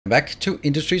Back to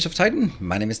Industries of Titan.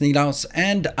 My name is Nilaus,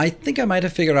 and I think I might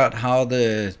have figured out how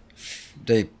the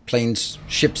planes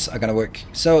ships are gonna work.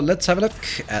 So let's have a look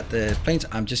at the planes.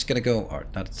 I'm just gonna go, or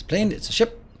not, it's a plane, it's a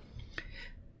ship.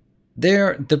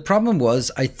 The problem was,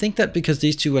 I think that because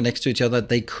these two were next to each other,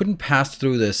 they couldn't pass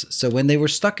through this. So when they were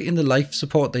stuck in the life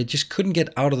support, they just couldn't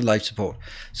get out of the life support.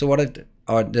 So what I've,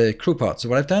 or the crew pod. So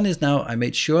what I've done is now I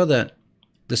made sure that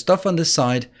the stuff on this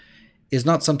side is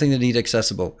not something that need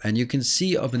accessible. And you can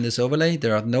see up in this overlay,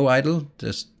 there are no idle.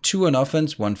 There's 2 on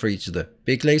offense, 1 for each of the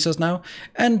big lasers now,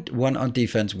 and 1 on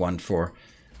defense, 1 for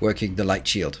working the light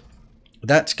shield.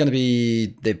 That's going to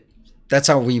be that's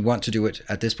how we want to do it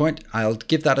at this point. I'll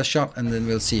give that a shot and then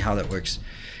we'll see how that works.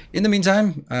 In the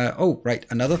meantime, oh, right,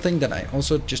 another thing that I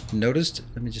also just noticed,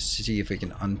 let me just see if we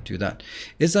can undo that,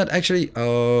 is that actually,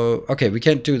 okay, we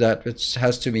can't do that, which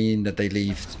has to mean that they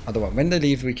leave. Otherwise, when they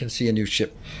leave, we can see a new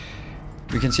ship.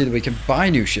 We can see that we can buy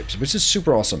new ships, which is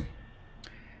super awesome.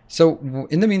 So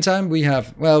in the meantime, we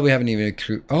have, well, we haven't even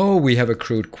accrued. Oh, we have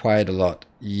accrued quite a lot.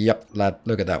 Yep, lad,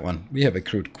 look at that one. We have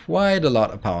accrued quite a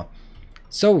lot of power.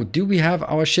 So do we have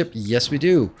our ship? Yes, we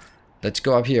do. Let's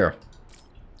go up here.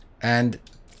 And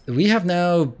we have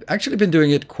now actually been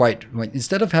doing it quite,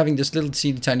 instead of having this little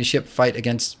teeny tiny ship fight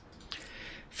against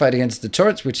the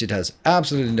turrets, which it has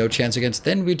absolutely no chance against,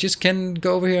 then we just can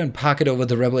go over here and park it over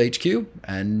the Rebel HQ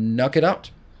and knock it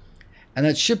out. And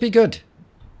that should be good.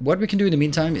 What we can do in the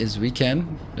meantime is we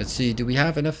can, let's see, do we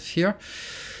have enough here?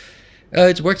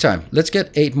 It's work time. Let's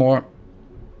get 8 more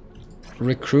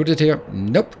recruited here.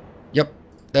 Nope. Yep.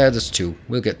 There's 2.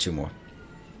 We'll get 2 more.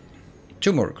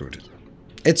 2 more recruited.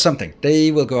 It's something.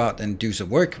 They will go out and do some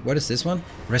work. What is this one?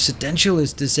 Residential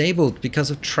is disabled because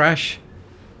of trash.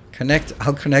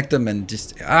 I'll connect them and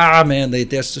just, man, they're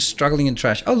just struggling in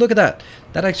trash. Oh, look at that.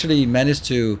 That actually managed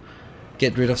to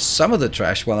get rid of some of the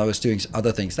trash while I was doing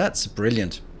other things. That's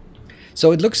brilliant.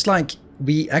 So it looks like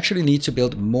we actually need to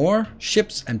build more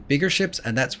ships and bigger ships,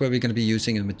 and that's where we're going to be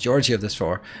using the majority of this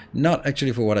for. Not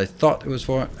actually for what I thought it was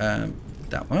for.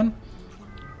 That one.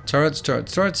 Turrets,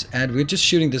 turrets, turrets, and we're just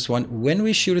shooting this one. When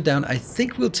we shoot it down, I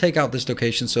think we'll take out this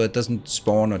location so it doesn't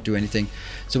spawn or do anything.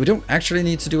 So we don't actually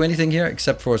need to do anything here,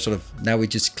 except for sort of, now we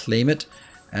just claim it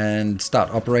and start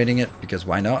operating it, because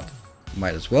why not?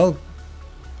 Might as well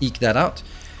eke that out.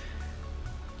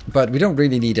 But we don't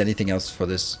really need anything else for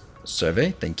this survey.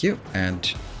 Thank you.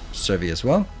 And survey as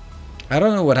well. I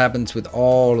don't know what happens with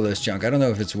all of this junk. I don't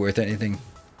know if it's worth anything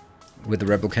with the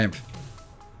rebel camp,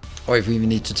 or if we even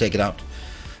need to take it out.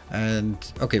 And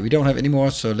okay, we don't have any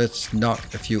more, so let's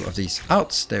knock a few of these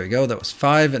out. There we go, that was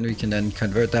 5, and we can then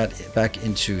convert that back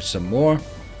into some more.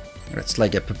 It's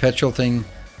like a perpetual thing.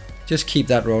 Just keep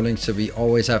that rolling so we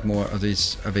always have more of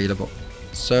these available.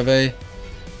 Survey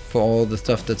for all the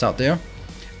stuff that's out there.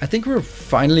 I think we're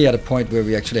finally at a point where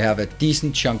we actually have a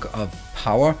decent chunk of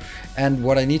power, and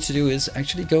what I need to do is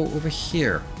actually go over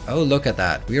here. Oh, look at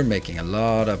that, we're making a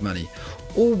lot of money.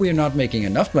 Oh, we're not making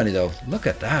enough money though. Look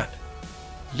at that.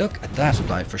 Look at that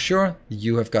supply. For sure,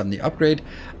 you have gotten the upgrade.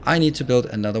 I need to build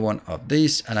another one of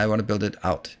these, and I want to build it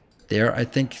out there, I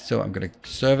think. So I'm going to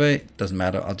survey. Doesn't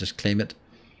matter. I'll just claim it.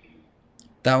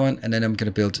 That one, and then I'm going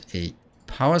to build a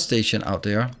power station out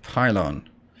there. Pylon.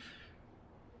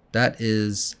 That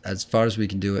is as far as we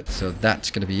can do it. So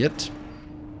that's going to be it.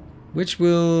 Which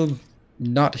will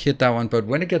not hit that one, but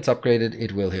when it gets upgraded,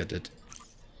 it will hit it.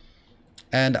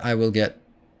 And I will get,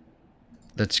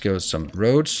 let's go some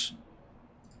roads.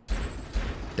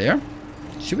 There.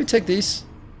 Should we take these?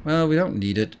 Well, we don't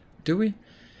need it, do we?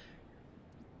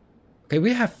 Okay,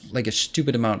 we have like a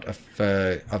stupid amount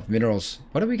of minerals.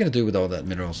 What are we going to do with all that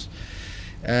minerals?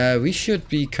 We should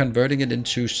be converting it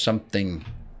into something.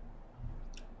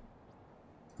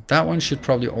 That one should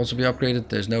probably also be upgraded.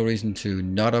 There's no reason to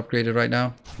not upgrade it right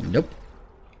now. Nope.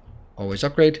 Always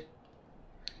upgrade.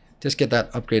 Just get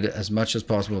that upgraded as much as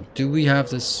possible. Do we have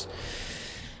this?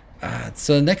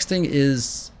 So the next thing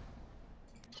is,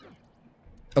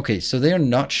 okay, so they are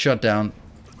not shut down.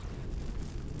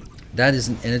 That is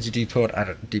an energy depot.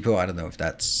 I don't know if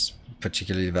that's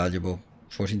particularly valuable.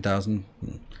 14,000.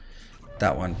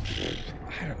 That one,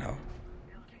 I don't know.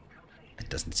 It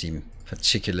doesn't seem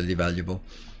particularly valuable.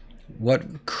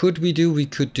 What could we do? We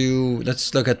could do,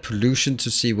 let's look at pollution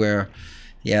to see where,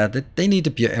 yeah, they need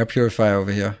to be air purifier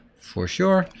over here for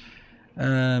sure.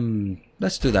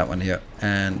 Let's do that one here,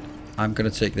 and I'm gonna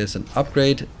take this and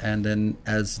upgrade, and then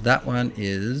as that one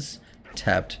is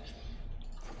tabbed,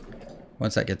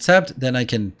 once that gets tabbed, then I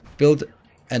can build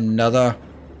another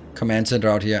command center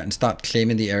out here and start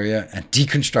claiming the area and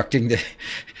deconstructing the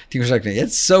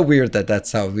it's so weird that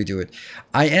that's how we do it.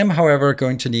 I am, however,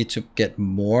 going to need to get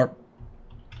more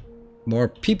more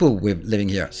people living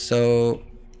here. So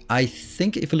I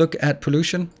think if you look at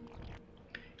pollution,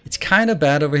 it's kind of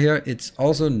bad over here. It's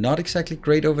also not exactly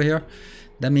great over here.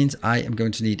 That means I am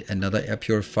going to need another air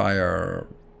purifier.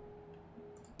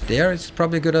 There is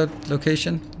probably a good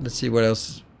location. Let's see what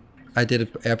else. I did an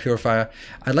air purifier.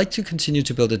 I'd like to continue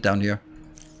to build it down here.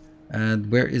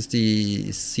 And where is the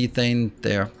Cethane?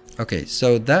 There. Okay,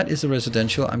 so that is a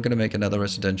residential. I'm going to make another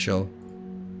residential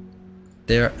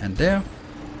there and there.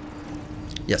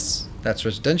 Yes, that's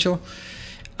residential.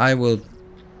 I will...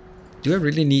 Do I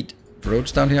really need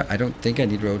roads down here? I don't think I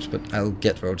need roads, but I'll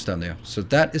get roads down there. So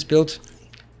that is built.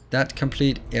 That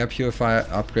complete air purifier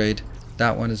upgrade.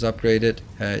 That one is upgraded.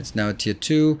 It's now tier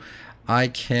 2. I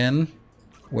can...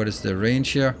 What is the range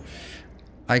here?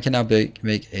 I can now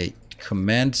make a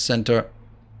command center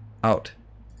out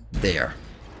there.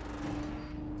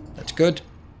 That's good.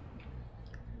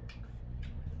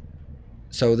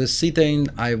 So this Cethane,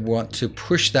 I want to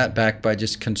push that back by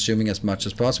just consuming as much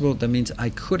as possible. That means I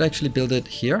could actually build it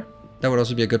here. That would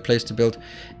also be a good place to build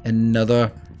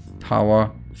another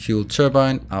power fuel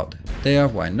turbine out there.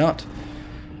 Why not?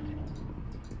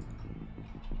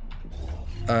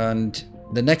 And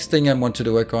the next thing I want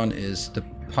to work on is the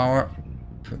power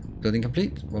building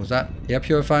complete. What was that? Air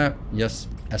purifier. Yes.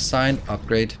 Assign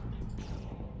upgrade.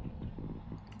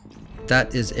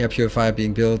 That is air purifier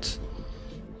being built.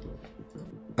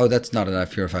 Oh, that's not an air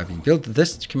purifier being built.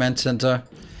 This command center.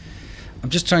 I'm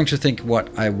just trying to think what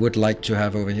I would like to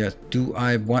have over here. Do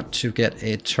I want to get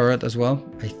a turret as well?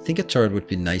 I think a turret would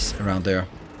be nice around there.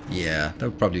 Yeah, that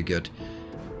would probably be good.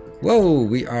 Whoa,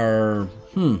 we are...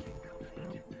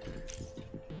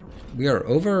 We are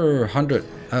over 100.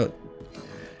 Oh,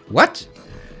 what?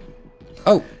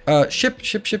 Oh, ship,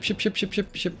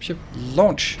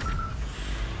 launch.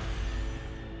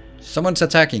 Someone's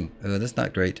attacking. Oh, that's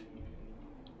not great.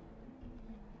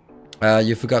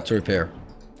 You forgot to repair.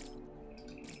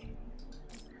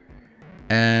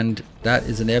 And that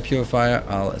is an air purifier.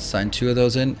 I'll assign 2 of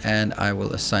those in, and I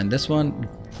will assign this one.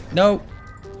 No.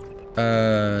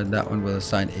 That one will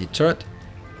assign a turret.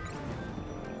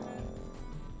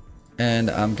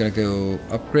 And I'm gonna go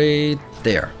upgrade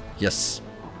there. Yes.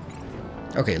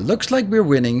 Okay, looks like we're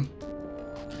winning.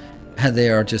 And they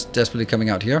are just desperately coming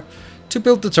out here to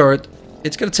build the turret.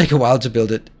 It's gonna take a while to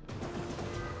build it.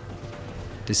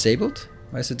 Disabled?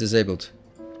 Why is it disabled?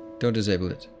 Don't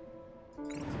disable it.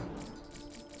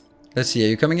 Let's see, are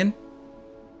you coming in?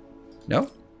 No?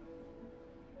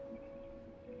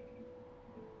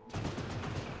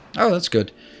 Oh, that's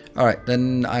good. Alright,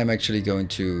 then I'm actually going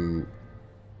to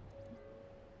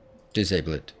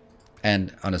disable it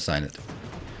and unassign it.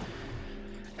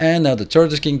 And now the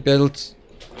turret is getting built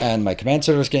and my command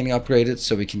center is getting upgraded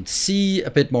so we can see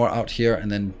a bit more out here and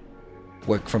then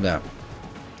work from there.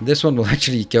 This one will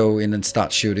actually go in and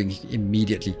start shooting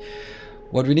immediately.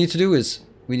 What we need to do is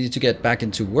we need to get back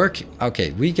into work.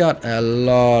 Okay, we got a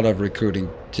lot of recruiting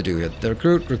to do here. The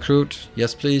recruit,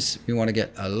 yes please. We want to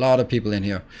get a lot of people in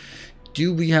here.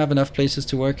 Do we have enough places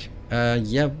to work?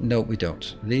 Yeah, no we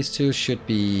don't. These two should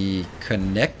be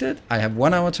connected. I have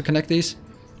 1 hour to connect these.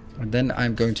 And then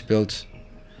I'm going to build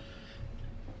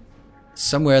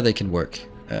somewhere they can work.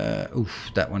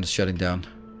 Oof, that one is shutting down.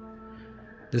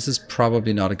 This is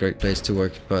probably not a great place to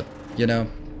work, but you know,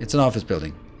 it's an office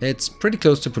building. It's pretty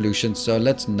close to pollution, so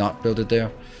let's not build it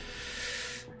there.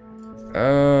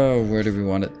 Oh, where do we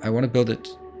want it? I want to build it.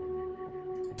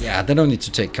 Yeah, they don't need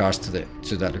to take cars to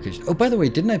that location. Oh, by the way,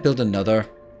 didn't I build another?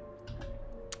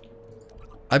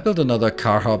 I built another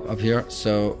car hub up here,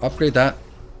 so upgrade that.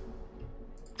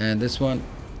 And this one,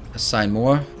 assign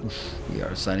more. Oof, we are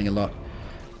assigning a lot.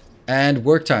 And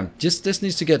work time. Just this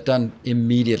needs to get done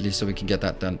immediately so we can get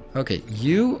that done. Okay,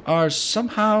 you are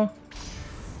somehow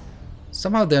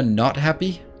they're not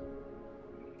happy.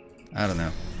 I don't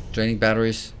know. Draining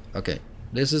batteries. Okay,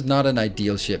 this is not an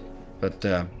ideal ship, but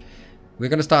we're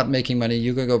gonna start making money.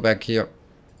 You can go back here.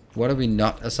 What are we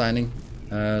not assigning?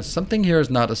 Something here is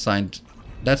not assigned.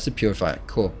 That's the purifier.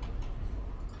 Cool.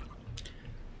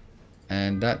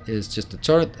 And that is just a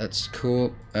turret. That's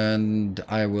cool. And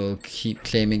I will keep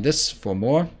claiming this for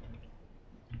more.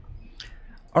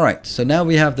 Alright, so now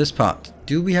we have this part.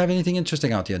 Do we have anything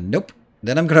interesting out here? Nope.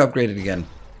 Then I'm going to upgrade it again.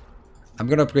 I'm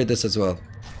going to upgrade this as well.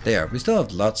 There. We still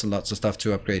have lots and lots of stuff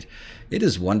to upgrade. It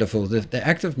is wonderful. The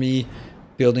act of me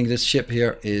building this ship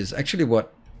here is actually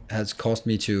what has caused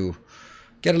me to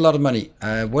get a lot of money.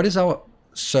 What is our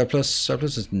surplus?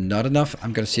 Surplus is not enough.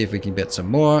 I'm going to see if we can get some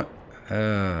more.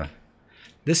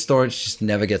 This storage just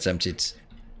never gets emptied,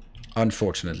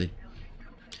 unfortunately.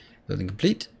 Building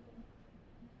complete.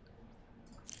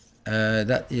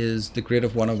 That is the grid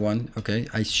of 101. Okay,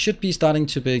 I should be starting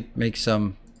to make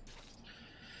some...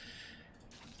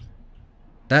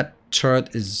 That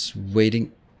turret is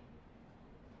waiting.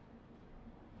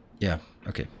 Yeah,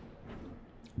 okay.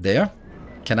 There.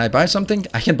 Can I buy something?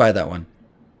 I can buy that one.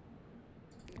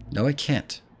 No, I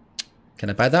can't. Can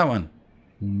I buy that one?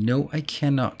 No, I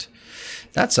cannot.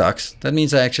 That sucks. That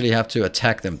means I actually have to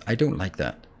attack them. I don't like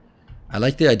that. I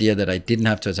like the idea that I didn't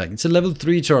have to attack. It's a level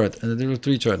 3 turret, and a level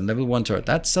 3 turret, and level 1 turret.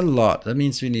 That's a lot. That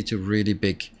means we need to really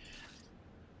big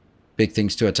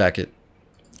things to attack it.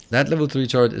 That level 3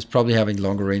 turret is probably having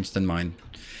longer range than mine.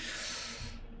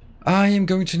 I am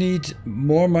going to need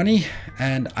more money,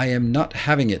 and I am not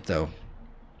having it though.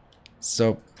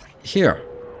 So, here.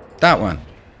 That one.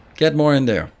 Get more in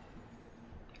there.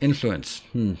 Influence.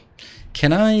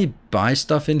 Can I buy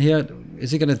stuff in here?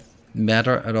 Is it going to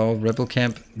matter at all? Rebel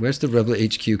camp. Where's the Rebel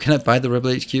HQ? Can I buy the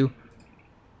Rebel HQ?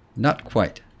 Not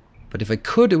quite. But if I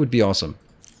could, it would be awesome.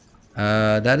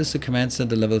 That is the command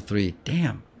center level 3.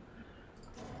 Damn.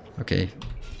 Okay.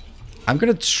 I'm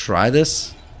going to try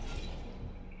this.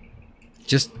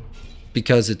 Just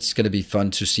because it's going to be fun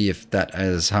to see if that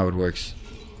is how it works.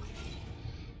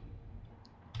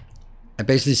 I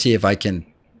basically see if I can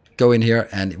go in here,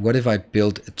 and what if I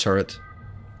build a turret?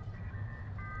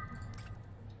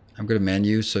 I'm going to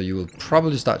menu, so you will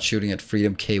probably start shooting at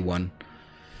Freedom K1.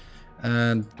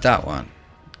 And that one.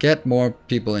 Get more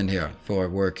people in here for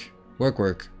work.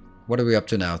 Work. What are we up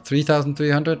to now?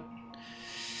 3,300?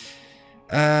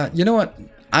 You know what?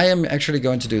 I am actually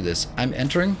going to do this. I'm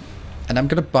entering, and I'm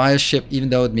going to buy a ship, even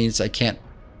though it means I can't.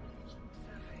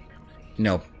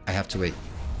 No, I have to wait.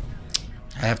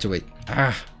 I have to wait.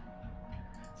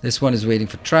 This one is waiting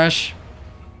for trash.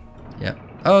 Yeah.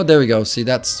 Oh, there we go. See,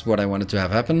 that's what I wanted to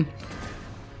have happen.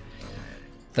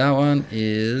 That one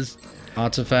is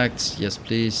artifacts. Yes,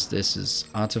 please. This is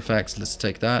artifacts. Let's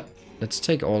take that. Let's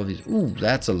take all of these. Ooh,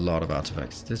 that's a lot of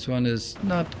artifacts. This one is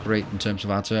not great in terms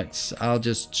of artifacts. I'll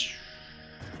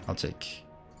take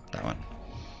that one.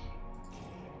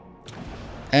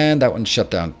 And that one's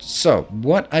shut down. So,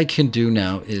 what I can do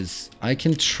now is I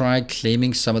can try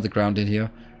claiming some of the ground in here.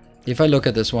 If I look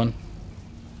at this one,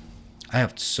 I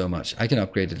have so much. I can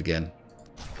upgrade it again.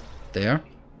 There.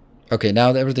 Okay, now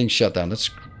everything's shut down. That's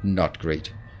not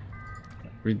great.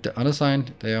 Read the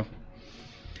unassigned. There.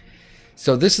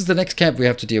 So this is the next camp we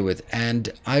have to deal with.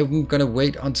 And I'm going to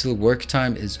wait until work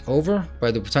time is over.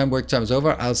 By the time work time is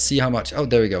over, I'll see how much. Oh,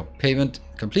 there we go. Payment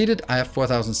completed. I have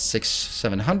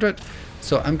 4,700.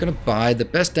 So I'm going to buy the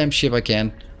best damn ship I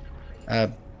can.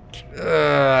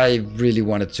 I really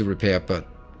wanted to repair, but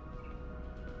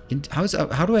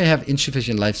how do I have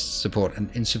insufficient life support and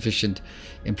insufficient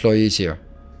employees here?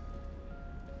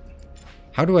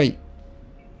 How do I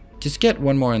just get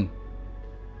one more in?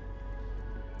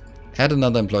 Add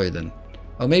another employee then.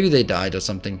 Oh, maybe they died or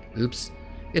something. Oops.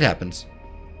 It happens.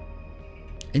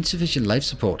 Insufficient life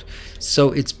support.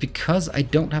 So it's because I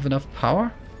don't have enough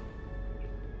power?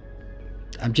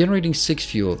 I'm generating 6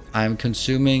 fuel. I'm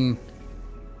consuming...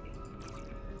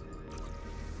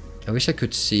 I wish I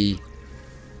could see...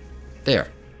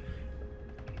 There.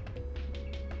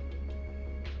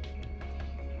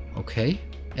 Okay.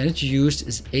 Energy used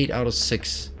is 8 out of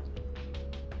 6.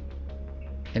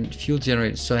 And fuel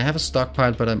generated. So I have a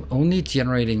stockpile, but I'm only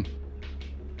generating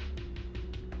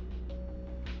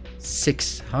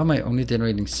 6. How am I only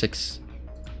generating 6?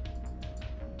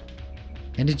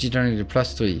 Energy generated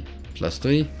plus 3. Plus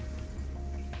 3.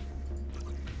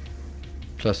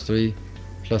 Plus 3.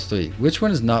 Plus 3. Which one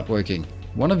is not working?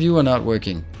 One of you are not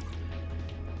working.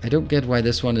 I don't get why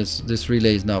this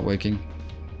relay is not working.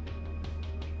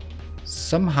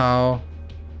 Somehow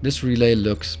this relay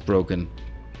looks broken.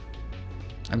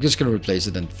 I'm just going to replace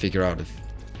it and figure out if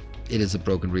it is a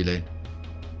broken relay.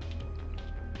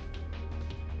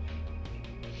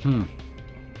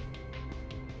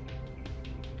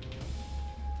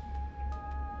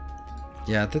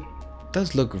 Yeah, that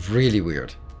does look really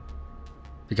weird.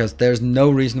 Because there's no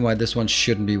reason why this one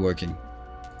shouldn't be working.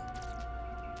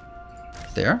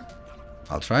 There.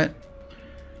 I'll try it.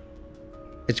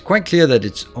 It's quite clear that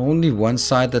it's only one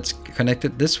side that's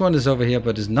connected. This one is over here,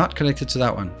 but is not connected to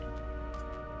that one.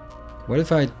 What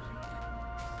if I...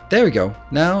 There we go.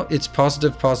 Now it's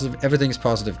positive, positive. Everything's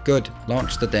positive. Good.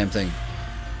 Launch the damn thing.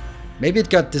 Maybe it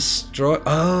got destroyed.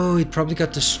 Oh, it probably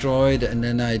got destroyed, and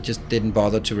then I just didn't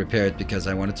bother to repair it because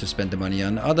I wanted to spend the money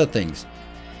on other things.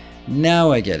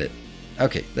 Now I get it.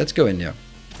 Okay, let's go in here.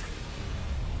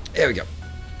 There we go.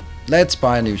 Let's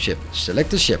buy a new ship.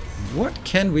 Select a ship. What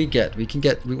can we get?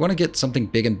 We want to get something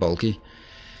big and bulky.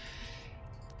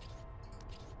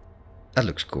 That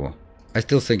looks cool. I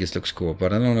still think it looks cool,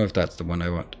 but I don't know if that's the one I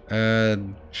want.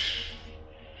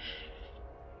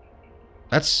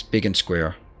 That's big and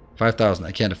square. 5,000.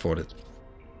 I can't afford it.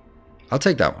 I'll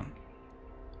take that one.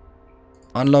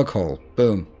 Unlock hole.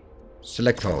 Boom.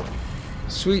 Select hole.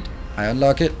 Sweet. I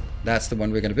unlock it. That's the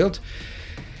one we're going to build.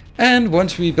 And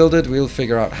once we build it, we'll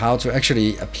figure out how to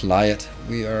actually apply it.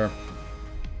 We are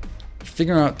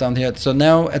figuring out down here. So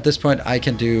now at this point I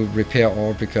can do repair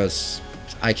ore because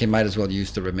I might as well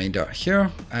use the remainder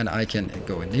here. And I can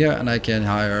go in here and I can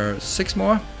hire 6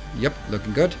 more. Yep,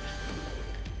 looking good.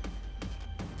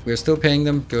 We're still paying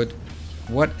them. Good.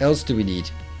 What else do we need?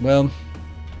 Well,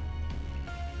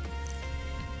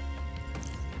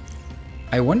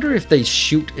 I wonder if they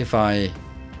shoot if I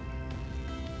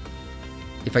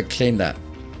claim that,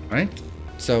 right?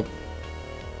 So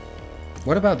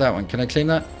what about that one? Can I claim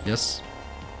that? Yes.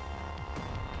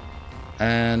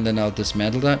 And then I'll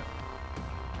dismantle that.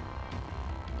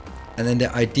 And then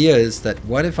the idea is that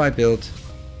what if I build,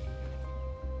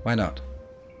 why not?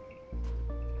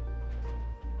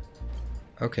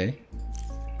 Okay.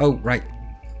 Oh, right.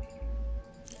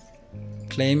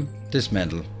 Claim,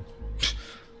 dismantle.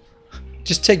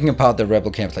 Just taking apart the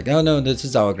rebel camps like, oh no, this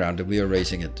is our ground and we are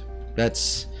raising it.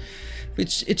 It's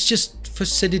just for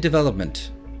city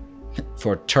development,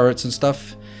 for turrets and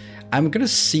stuff. I'm gonna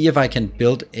see if I can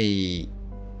build an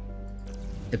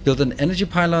energy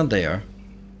pylon there,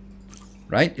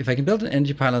 right? If I can build an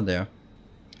energy pylon there,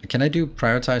 can I do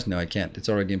prioritize? No, I can't. It's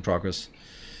already in progress.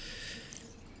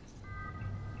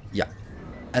 Yeah,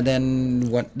 and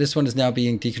then this one is now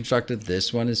being deconstructed.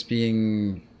 This one's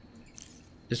being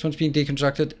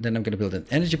deconstructed. Then I'm gonna build an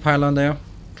energy pylon there.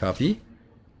 Copy.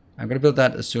 I'm going to build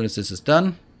that as soon as this is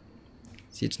done.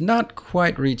 See, it's not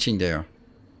quite reaching there.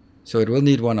 So it will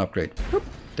need one upgrade. Whoop,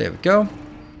 there we go.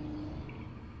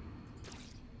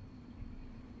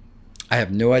 I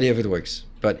have no idea if it works.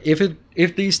 But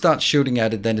if these start shooting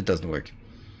at it, then it doesn't work.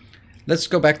 Let's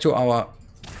go back to our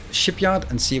shipyard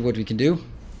and see what we can do.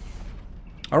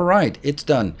 Alright, it's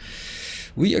done.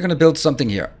 We are going to build something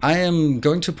here. I am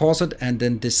going to pause it and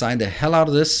then design the hell out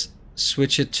of this.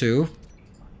 Switch it to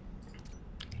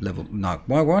level Mark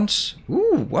 1s.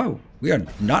 Ooh, wow. We are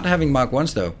not having Mark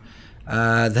 1s though.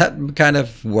 That kind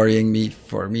of worrying me,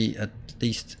 for me at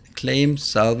least. Claim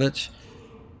salvage.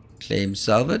 Claim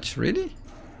salvage, really?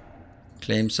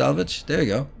 Claim salvage. There you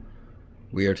go.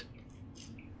 Weird.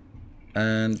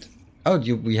 And oh,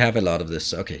 we have a lot of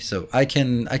this. Okay, so I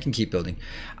can keep building.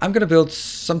 I'm gonna build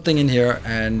something in here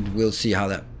and we'll see how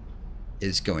that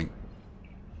is going.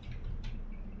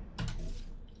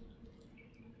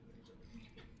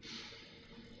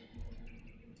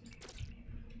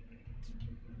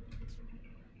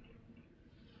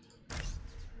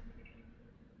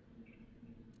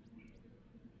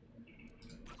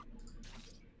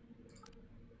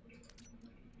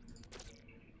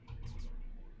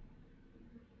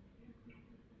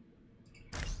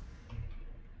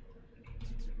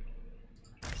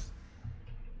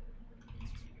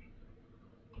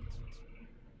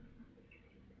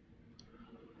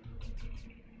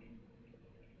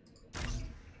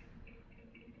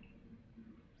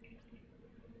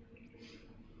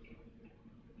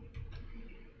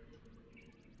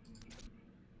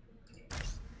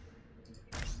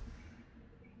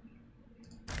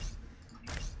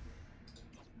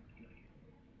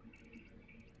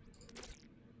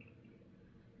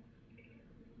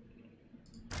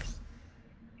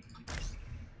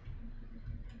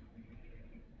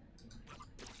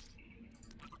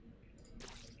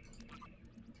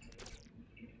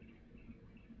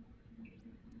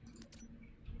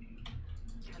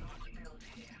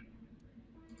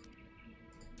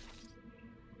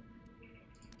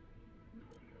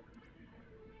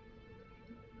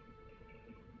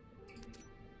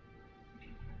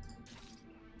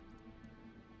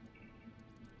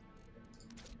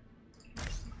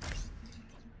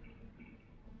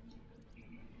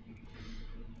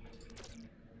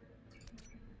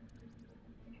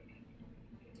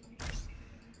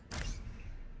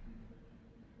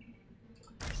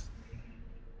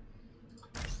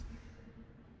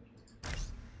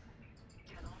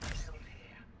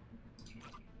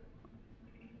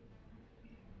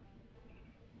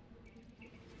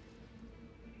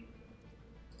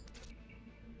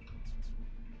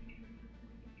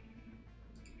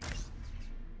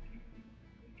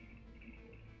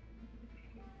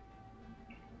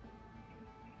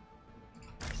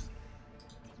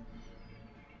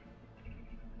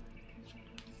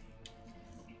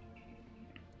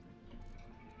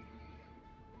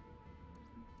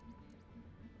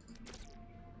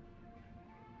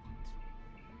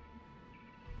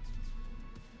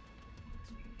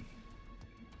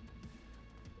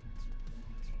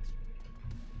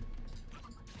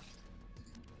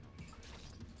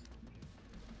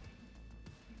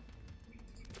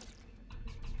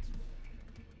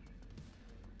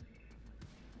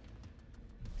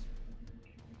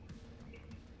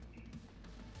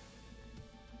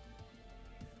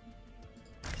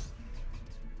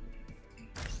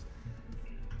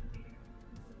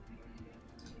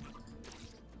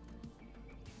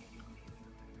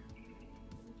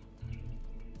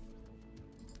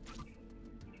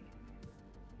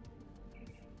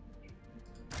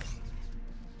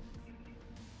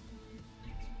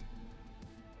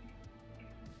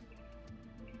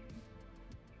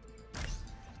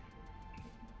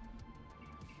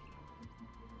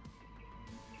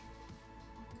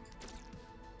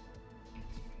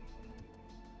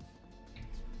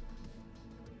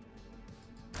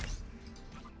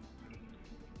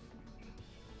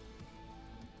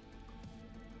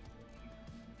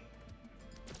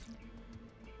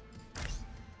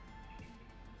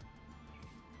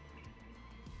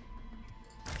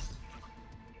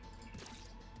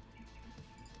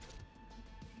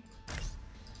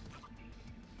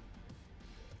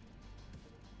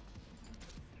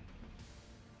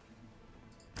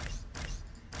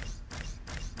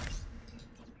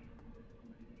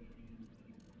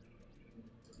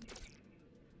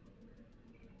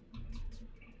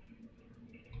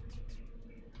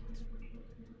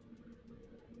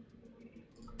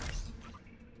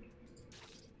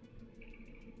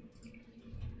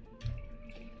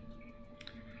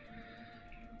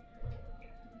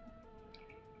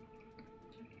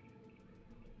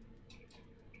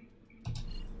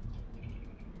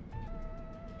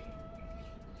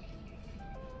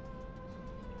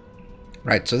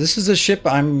 Right, so this is a ship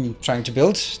I'm trying to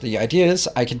build. The idea is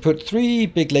I can put 3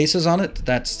 big lasers on it.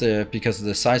 That's because of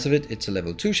the size of it. It's a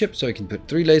level 2 ship, so I can put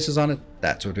 3 lasers on it.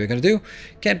 That's what we're going to do.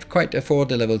 Can't quite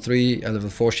afford a level 3, a level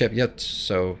 4 ship yet,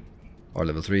 so, or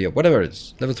level 3 or whatever it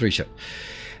is, level 3 ship.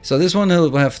 So this one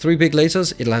will have 3 big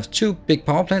lasers. It'll have 2 big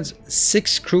power plants,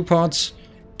 6 crew pods,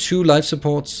 2 life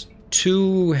supports,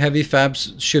 2 heavy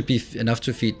fabs should be enough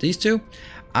to feed these 2.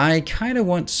 I kind of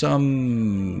want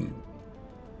some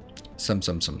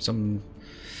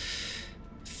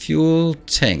fuel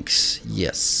tanks.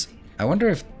 Yes, I wonder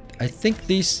if I think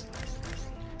these.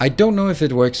 I don't know if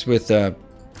it works with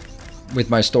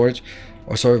my storage,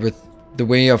 or sorry, with the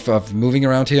way of moving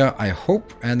around here. I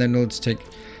hope, and then let's take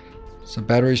some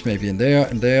batteries maybe in there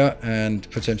and there, and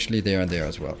potentially there and there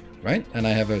as well, right? And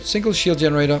I have a single shield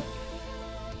generator,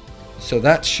 so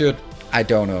that should. I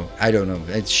don't know.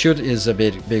 It should is a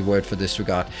big word for this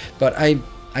regard, but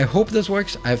I hope this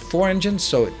works. I have 4 engines,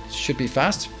 so it should be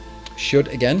fast. Should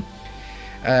again.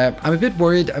 I'm a bit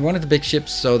worried. I wanted the big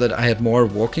ships so that I had more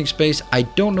walking space. I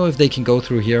don't know if they can go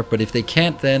through here, but if they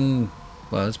can't, then,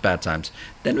 well, it's bad times.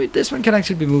 Then this one can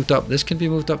actually be moved up. This can be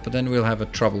moved up, but then we'll have a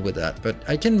trouble with that. But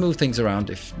I can move things around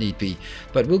if need be.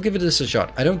 But we'll give this a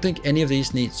shot. I don't think any of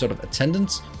these need sort of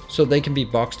attendance, so they can be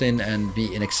boxed in and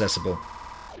be inaccessible.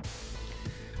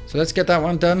 So let's get that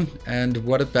one done. And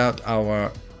what about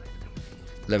our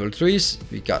level 3s?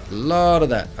 We got a lot of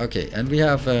that. Okay, and we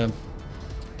have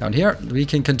down here, we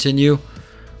can continue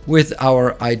with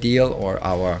our ideal or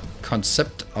our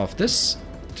concept of this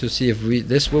to see if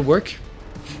this will work.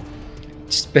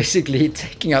 Just basically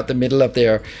taking out the middle of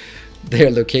their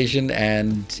location,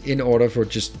 and in order for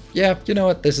just, yeah, you know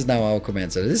what, this is now our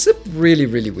command center. This is really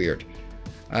weird.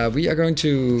 We are going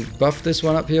to buff this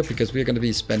one up here because we're going to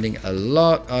be spending a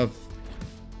lot of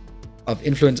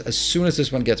influence as soon as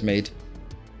this one gets made.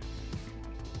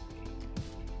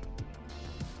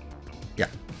 Yeah.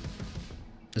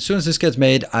 As soon as this gets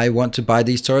made, I want to buy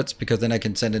these turrets because then I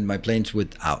can send in my planes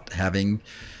without having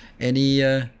any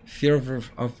fear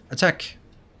of attack.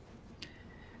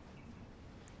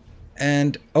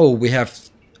 And, oh, we have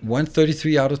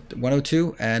 133 out of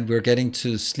 102, and we're getting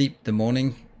to sleep the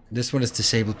morning. This one is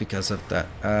disabled because of that.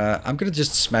 I'm going to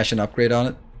just smash an upgrade on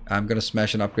it. I'm going to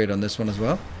smash an upgrade on this one as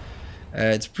well.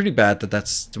 It's pretty bad that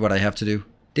that's what I have to do.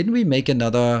 Didn't we make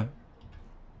another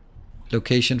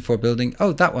location for building?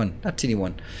 Oh, that one. That teeny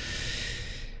one.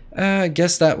 I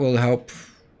guess that will help.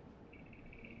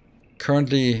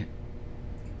 Currently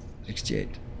 68.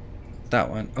 That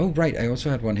one. Oh, right. I also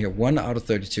had one here. 1 out of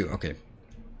 32. Okay.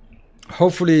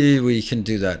 Hopefully we can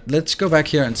do that. Let's go back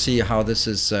here and see how this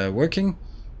is working.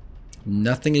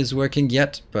 Nothing is working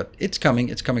yet, but it's coming.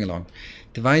 It's coming along.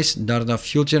 Device, not enough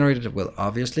fuel generator. Well,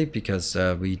 obviously, because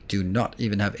we do not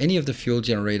even have any of the fuel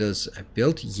generators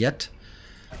built yet.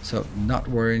 So not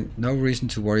worrying, no reason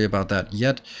to worry about that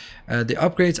yet. The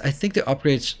upgrades, I think the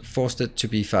upgrades forced it to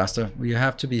be faster. We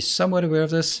have to be somewhat aware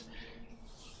of this.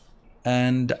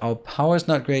 And our power is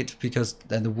not great because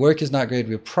then the work is not great.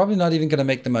 We're probably not even going to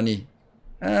make the money.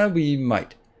 We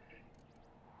might.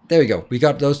 There we go. We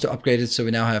got those two upgraded, so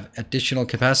we now have additional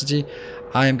capacity.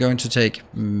 I am going to take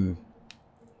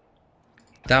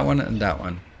that one and that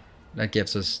one. That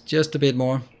gives us just a bit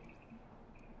more.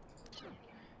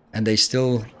 And they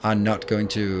still are not going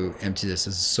to empty this.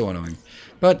 This is so annoying.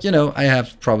 But, you know, I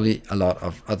have probably a lot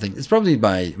of other things. It's probably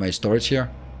my storage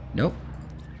here. Nope.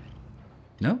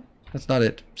 No, that's not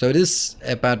it. So it is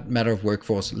a bad matter of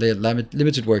workforce,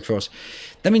 limited workforce.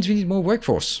 That means we need more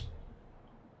workforce.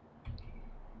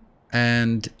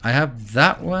 And I have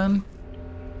that one.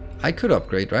 I could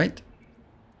upgrade, right?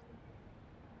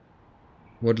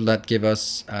 What will that give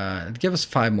us? It'll give us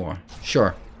 5 more.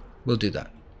 Sure, we'll do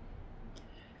that.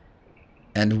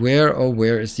 And where, oh,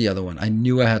 where is the other one? I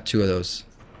knew I had 2 of those.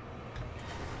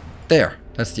 There,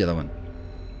 that's the other one.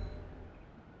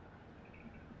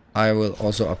 I will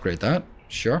also upgrade that.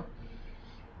 Sure.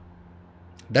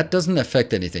 That doesn't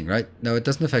affect anything, right? No, it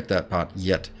doesn't affect that part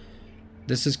yet.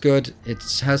 This is good.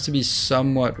 It has to be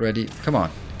somewhat ready. Come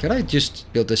on. Can I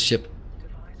just build this ship?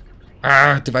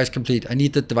 Ah, device complete. I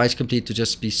need the device complete to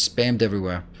just be spammed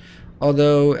everywhere.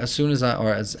 Although, as soon as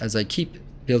as I keep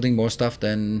building more stuff,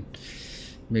 then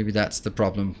maybe that's the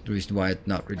problem. The reason why it's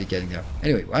not really getting there.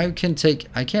 Anyway, I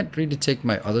can't really take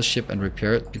my other ship and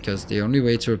repair it because the only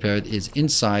way to repair it is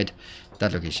inside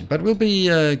that location. But we'll be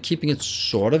keeping it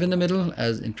sort of in the middle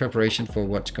as in preparation for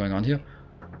what's going on here.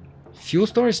 Fuel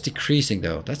storage is decreasing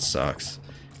though. That sucks.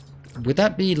 Would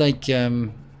that be like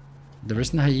the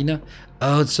Risen Hyena?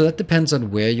 Oh, so that depends on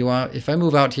where you are. If I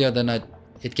move out here, then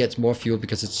it gets more fuel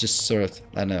because it's just sort of,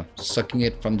 I don't know, sucking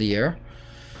it from the air.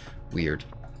 Weird.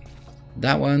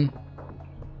 That one.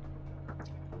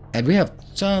 And we have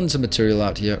tons of material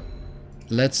out here.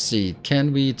 Let's see.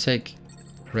 Can we take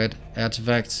red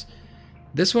artifacts?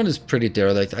 This one is pretty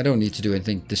derelict. I don't need to do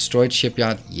anything. Destroyed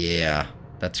shipyard. Yeah,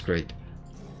 that's great.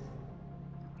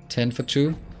 10 for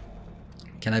 2.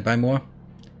 Can I buy more?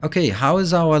 Okay, how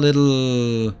is our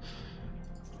little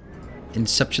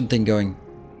Inception thing going?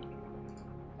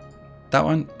 That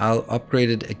one, I'll upgrade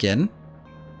it again.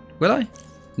 Will I?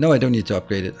 No, I don't need to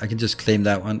upgrade it. I can just claim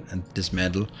that one and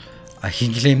dismantle. I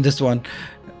can claim this one.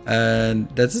 And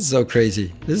this is so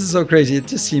crazy. This is so crazy. It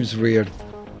just seems weird.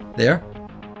 There.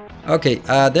 Okay,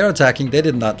 they're attacking. They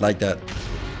did not like that.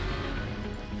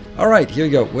 Alright, here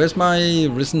we go. Where's my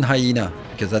Risen Hyena?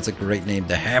 Because that's a great name.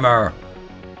 The Hammer.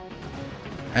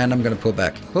 And I'm gonna pull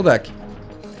back. Pull back.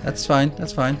 That's fine.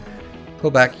 That's fine.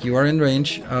 Pull back. You are in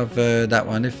range of that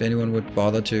one if anyone would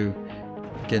bother to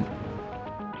get...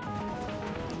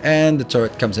 And the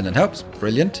turret comes in and helps.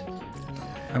 Brilliant.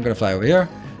 I'm gonna fly over here.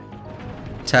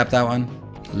 Tap that one.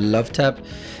 Love tap.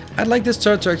 I'd like this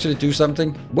turret to actually do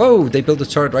something. Whoa, they built a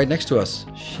turret right next to us.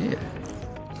 Shit.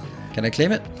 Can I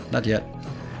claim it? Not yet.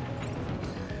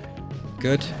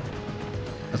 Good.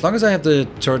 As long as I have the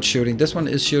turret shooting. This one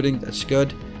is shooting. That's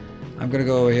good. I'm gonna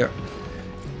go over here.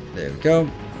 There we go.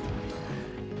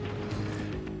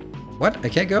 What? I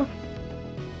can't go?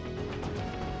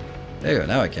 There you go.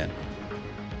 Now I can.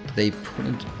 They put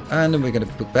it... And then we're gonna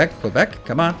put back. Pull back.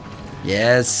 Come on.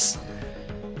 Yes.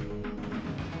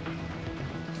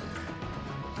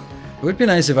 It would be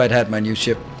nice if I'd had my new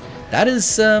ship. That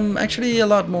is actually a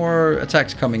lot more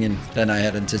attacks coming in than I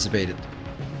had anticipated.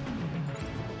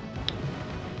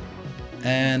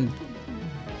 And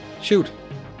shoot.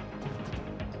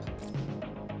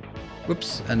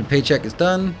 Whoops. And the paycheck is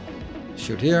done.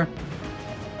 Shoot here.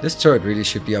 This turret really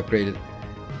should be upgraded.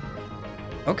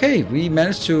 Okay, we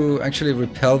managed to actually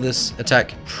repel this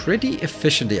attack pretty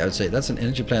efficiently, I would say. That's an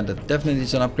energy plant that definitely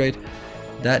needs an upgrade.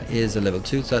 That is a level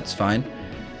 2, so that's fine.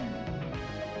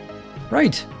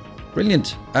 Right.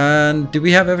 Brilliant. And do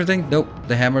we have everything? Nope.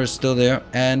 The hammer is still there.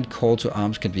 And call to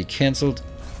arms can be cancelled.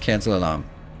 Cancel alarm.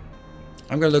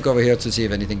 I'm going to look over here to see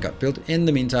if anything got built in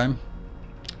the meantime.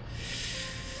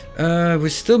 We're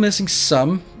still missing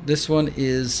some. This one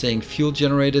is saying fuel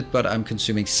generated, but I'm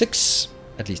consuming 6.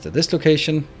 At least at this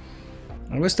location.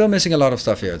 And we're still missing a lot of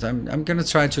stuff here. I'm going to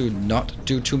try to not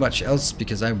do too much else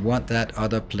because I want that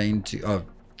other plane to...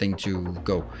 thing to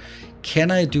go.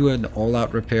 Can I do an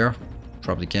all-out repair?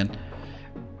 Probably can.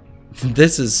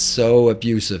 This is so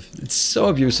abusive. It's so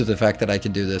abusive, the fact that I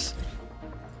can do this.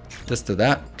 Just do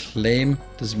that. Claim.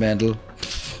 Dismantle.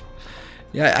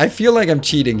 Yeah, I feel like I'm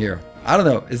cheating here. I don't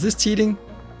know. Is this cheating?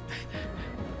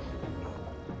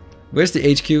 Where's the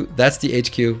HQ? That's the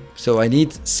HQ. So I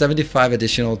need 75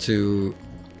 additional to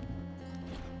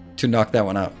knock that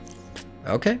one out.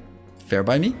 Okay. Fair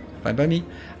by me. Fine by me.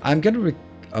 I'm going to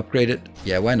upgrade it.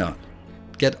 Yeah, why not?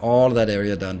 Get all of that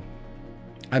area done.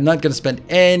 I'm not going to spend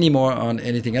any more on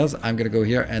anything else. I'm going to go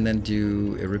here and then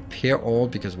do a repair all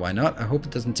because why not? I hope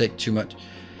it doesn't take too much.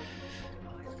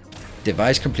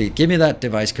 Device complete. Give me that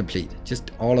device complete.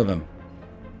 Just all of them.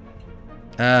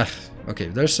 Okay,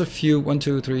 there's a few. 1,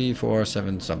 2, 3, 4,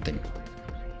 7 something.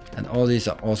 And all these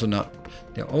are also not...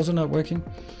 They're also not working.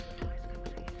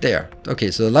 There. Okay,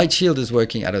 so the light shield is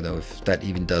working. I don't know if that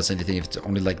even does anything. If it's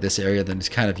only like this area, then it's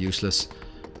kind of useless.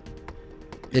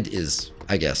 It is,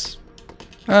 I guess.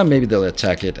 Maybe they'll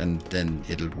attack it and then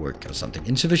it'll work or something.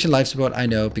 Insufficient life support, I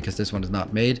know, because this one is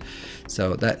not made.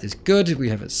 So that is good. We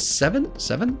have a 7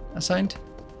 assigned.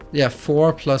 Yeah,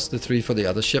 4 plus the 3 for the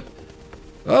other ship.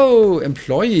 Oh,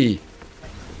 employee.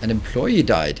 An employee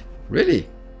died. Really?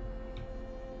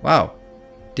 Wow.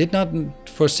 Did not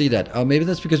foresee that. Oh, maybe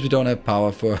that's because we don't have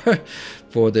power for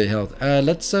for the health.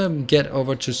 Let's get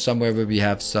over to somewhere where we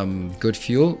have some good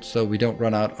fuel, so we don't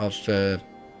run out of...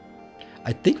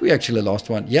 I think we actually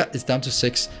lost one. Yeah, it's down to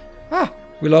 6. Ah,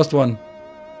 we lost one.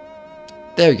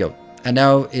 There we go. And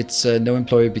now it's no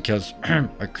employee because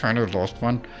I kind of lost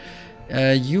one.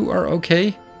 You are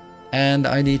okay. And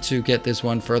I need to get this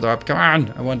one further up. Come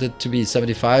on! I want it to be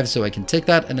 75 so I can take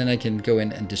that and then I can go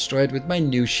in and destroy it with my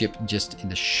new ship just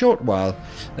in a short while.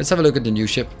 Let's have a look at the new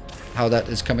ship, how that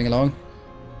is coming along.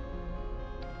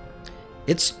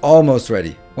 It's almost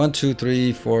ready. 1, 2,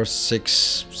 3, 4,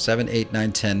 6, 7, 8,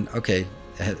 9, 10. Okay.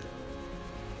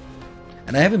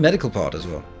 And I have a medical pod as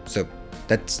well. So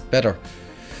that's better.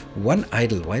 1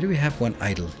 idle. Why do we have 1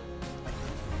 idle?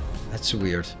 That's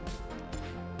weird.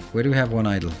 Where do we have 1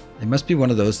 idle? It must be one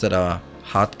of those that are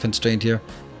heart constrained here.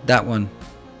 That one.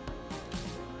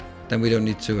 Then we don't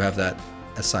need to have that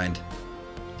assigned.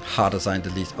 hard assigned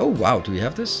at least. Oh wow, do we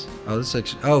have this? Oh, this is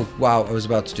actually, oh wow, I was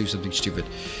about to do something stupid.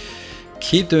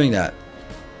 Keep doing that.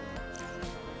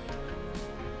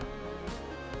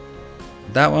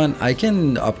 That one, I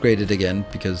can upgrade it again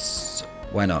because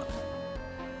why not?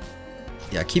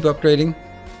 Yeah, keep upgrading.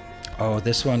 Oh,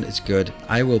 this one is good.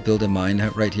 I will build a mine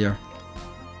right here.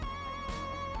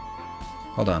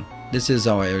 Hold on. This is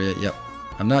our area. Yep.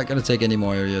 I'm not going to take any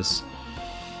more areas.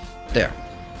 There.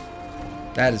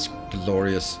 That is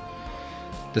glorious.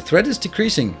 The threat is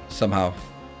decreasing somehow.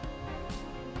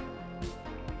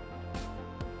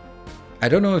 I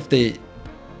don't know if they...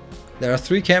 There are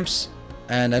 3 camps.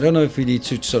 And I don't know if we need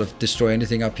to sort of destroy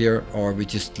anything up here. Or we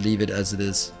just leave it as it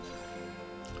is.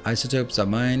 Isotopes are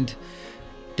mined.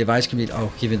 Device complete.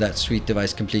 Oh, give me that sweet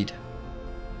device complete.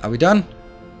 Are we done?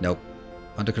 Nope.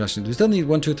 Under construction. We still need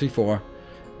 1, 2, 3, 4.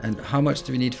 And how much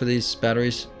do we need for these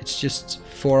batteries? It's just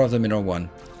 4 of the mineral 1.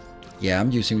 Yeah,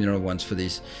 I'm using mineral 1s for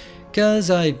these. Because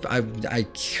I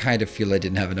kind of feel I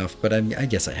didn't have enough. But I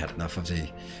guess I had enough of the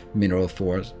mineral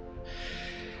 4s.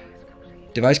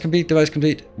 Device complete, device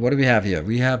complete. What do we have here?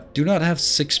 We do not have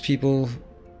 6 people.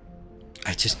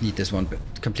 I just need this one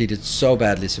completed so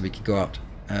badly so we can go out.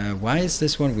 Why is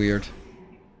this one weird?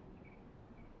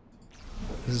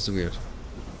 This is weird.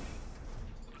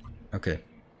 Okay.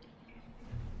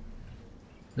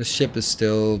 This ship is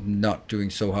still not doing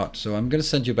so hot, so I'm going to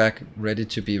send you back ready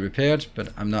to be repaired,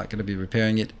 but I'm not going to be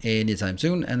repairing it anytime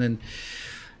soon. And then,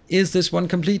 is this one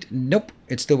complete? Nope.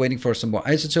 It's still waiting for some more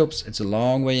isotopes. It's a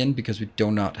long way in because we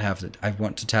do not have it. I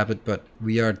want to tap it, but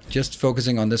we are just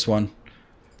focusing on this one.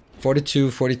 42,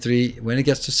 43. When it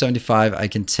gets to 75, I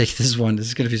can take this one. This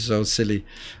is going to be so silly.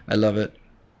 I love it.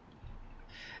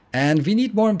 And we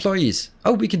need more employees.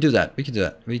 Oh, we can do that. We can do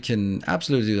that. We can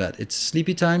absolutely do that. It's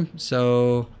sleepy time.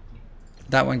 So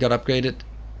that one got upgraded.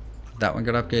 That one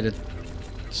got upgraded.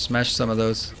 Smash some of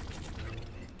those.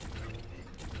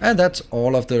 And that's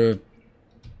all of the...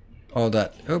 all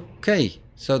that. Okay.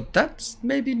 So that's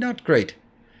maybe not great.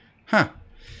 Huh.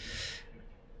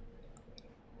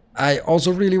 I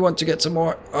also really want to get some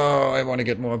more. Oh, I want to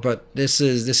get more, but this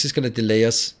is going to delay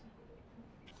us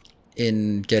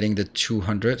in getting the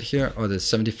 200 here, or the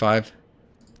 75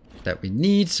 that we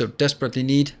need, so desperately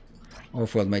need.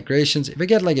 Off-world migrations. If we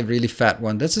get like a really fat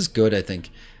one, this is good, I think.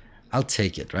 I'll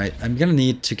take it, right? I'm going to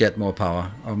need to get more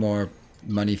power or more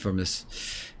money from this.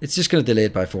 It's just going to delay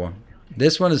it by 4.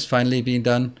 This one is finally being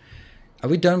done. Are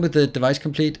we done with the device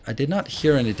complete? I did not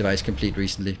hear any device complete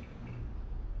recently.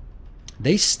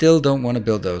 They still don't want to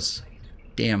build those.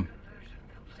 Damn.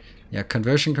 Yeah,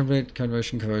 conversion complete,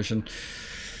 conversion.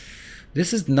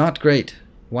 This is not great.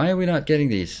 Why are we not getting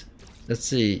these? Let's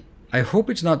see. I hope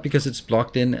it's not because it's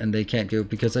blocked in and they can't go,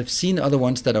 because I've seen other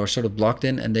ones that are sort of blocked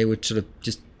in and they would sort of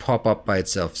just pop up by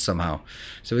itself somehow.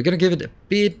 So we're going to give it a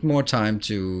bit more time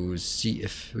to see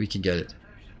if we can get it.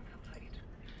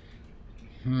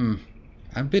 I'm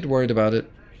a bit worried about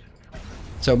it.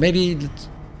 So maybe...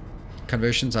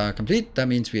 conversions are complete. That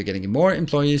means we are getting more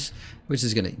employees, which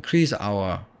is going to increase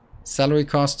our salary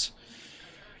costs.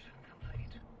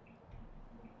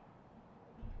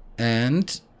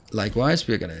 And likewise,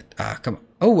 we're going to... come on.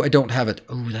 Oh, I don't have it.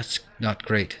 Oh, that's not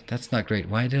great. That's not great.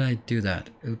 Why did I do that?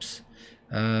 Oops.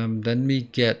 Then we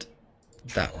get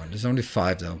that one. There's only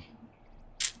 5 though.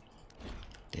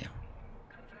 Damn.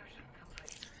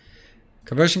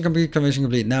 Conversion complete, conversion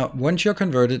complete. Now, once you're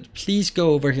converted, please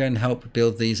go over here and help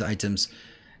build these items.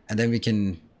 And then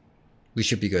we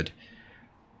should be good.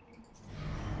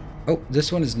 Oh,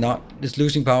 this one is not, it's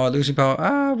losing power, losing power.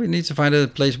 Ah, we need to find a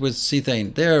place with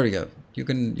cethane. There we go. You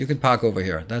can park over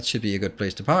here. That should be a good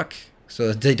place to park. So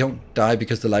that they don't die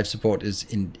because the life support is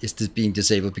being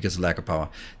disabled because of lack of power.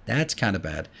 That's kind of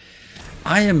bad.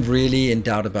 I am really in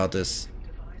doubt about this.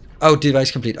 Oh,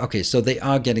 device complete. Okay, so they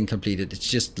are getting completed. It's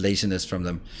just laziness from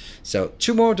them. So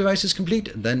 2 more devices complete.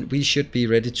 Then we should be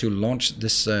ready to launch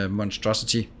this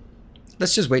monstrosity.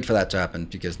 Let's just wait for that to happen,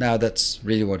 because now that's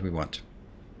really what we want.